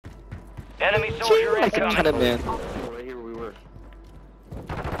Enemy soldier Like a incoming. kind of man. Right here we were.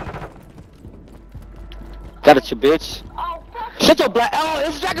 Got it, you bitch. Oh, fuck. Shut your black. Oh,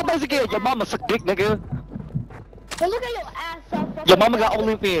 it's Dragon Blaze again. Your mama suck dick, nigga. Hey, look at your ass up. Your mama got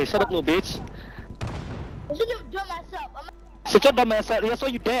OnlyFans. Shut up, little bitch. Shut your dumb ass up. Shut your dumb ass up. I saw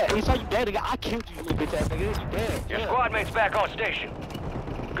you dead. I saw you dead, nigga. I killed you, little bitch ass nigga. You dead. Your squad mate's back on station.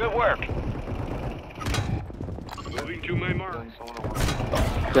 Good work. Moving to my mark.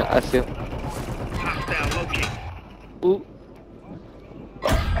 Yeah, I see him. Hostile locate. Ooh.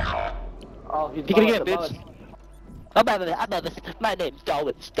 Oh, he's You can above get us, bitch. I'm above us. My name's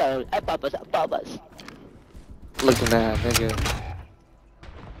Darwin Stone. Above us. Look at that, nigga.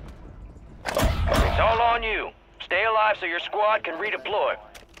 It's all on you. Stay alive so your squad can redeploy.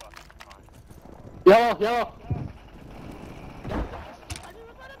 Yo.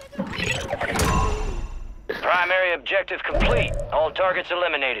 Primary objective complete. All targets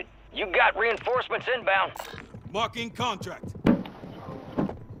eliminated. You got reinforcements inbound. Marking contract.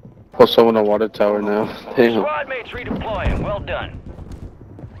 Oh, someone on water tower now. Damn. Squad mates redeploying. Well done.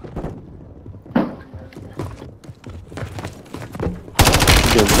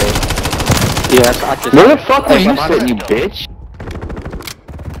 Good, bro. Yeah, I just. Where the fuck were you sitting, you bitch?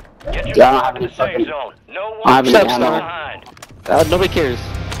 Get your Yeah, squad to the safe fucking- zone. No I one haven't left ammo. behind. Nobody cares.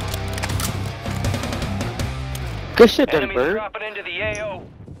 Good shit, Dirty Enemies Bird. dropping into the AO.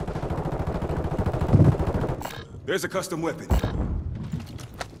 There's a custom weapon.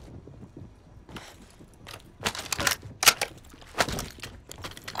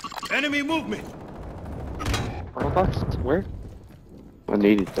 Enemy movement. Box? Where? I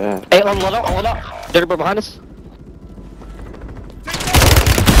needed that. Hey, hold up. Dirty Bird behind us.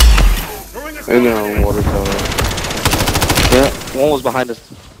 Throwing a And they're stun on water tower. Yeah, one was behind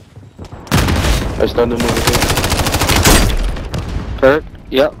us. I stunned him over here. Hurt?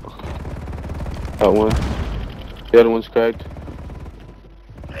 Yep. Got one. The other one's cracked.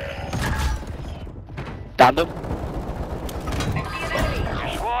 Downed him. Your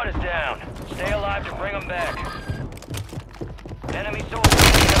squad is down. Stay alive to bring them back. Enemy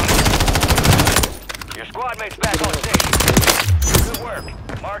soldiers incoming. Your squad mate's back on station. Good work.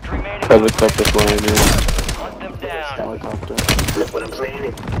 Mark remaining. Helicopter flying in. Hunt them down. Helicopter. Look what I'm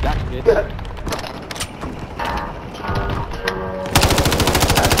saying. Gotcha, bitch.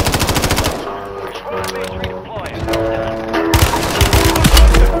 Your squad mate's redeploying.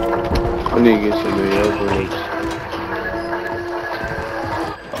 I need to get some new airplanes.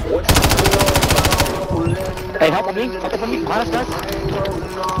 Hey, help on me. Help on me. Behind us,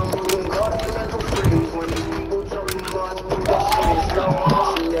 guys.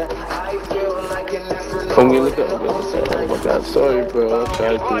 Come here, look up. Oh my god, sorry, bro. I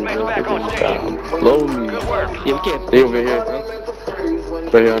tried to blow me. Good work. Yeah, we can. They over here, bro.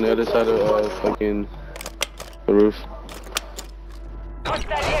 Right here on the other side of fucking the roof.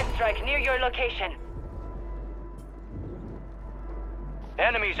 Hostile airstrike near your location.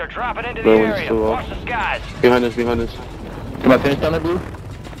 Enemies are dropping into the Bro, it's area. too Watch off. the skies. Behind us, behind us. Am I finished on that blue?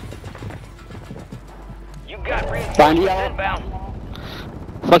 You got Find reinforcements yellow. inbound.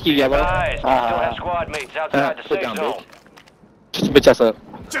 Fuck you, yellow. Guys, still have squad mates outside the put safe down, zone. Shut your bitch ass up.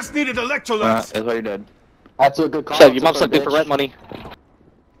 Just needed electrolytes. That's why you're dead. That's a good call. Shut your mom sucked dick for rent money.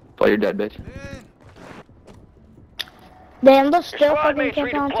 Why you're dead, bitch. Damn, they're Your still squad fucking mates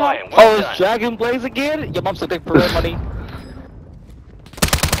kept on top. redeploying. Oh, Well it's done. Dragon Blaze again? Your mom sucked dick for rent money.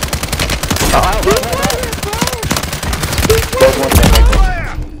 Oh,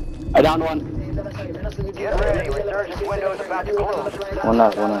 I downed one. Get ready. Resurgence window's about to close. One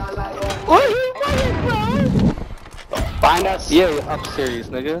up. Find us. Yeah, I'm serious,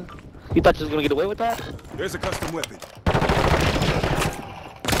 nigga. You thought you was gonna get away with that? There's a custom weapon.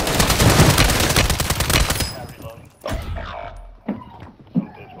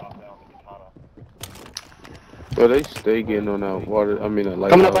 Bro, they stay getting on that water. I mean, that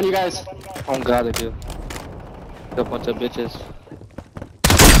light. Coming up on you guys. Oh god, they do. A bunch of bitches.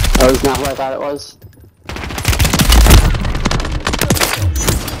 That was not what I thought it was.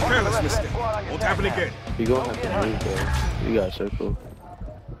 Careless mistake. Won't happen again. You gonna have to move, bro. You got circle.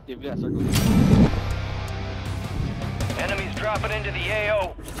 Yeah, we got circle. Enemies dropping into the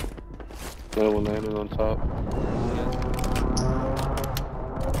AO. Another one landing on top.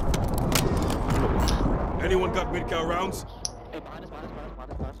 Anyone got mid-cal rounds? Hey, behind us.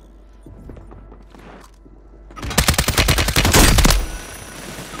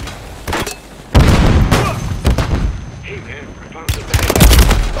 Hey man, I found the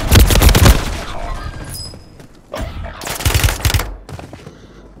bag.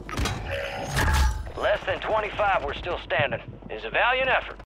 Less than 25, we're still standing. It's a valiant effort.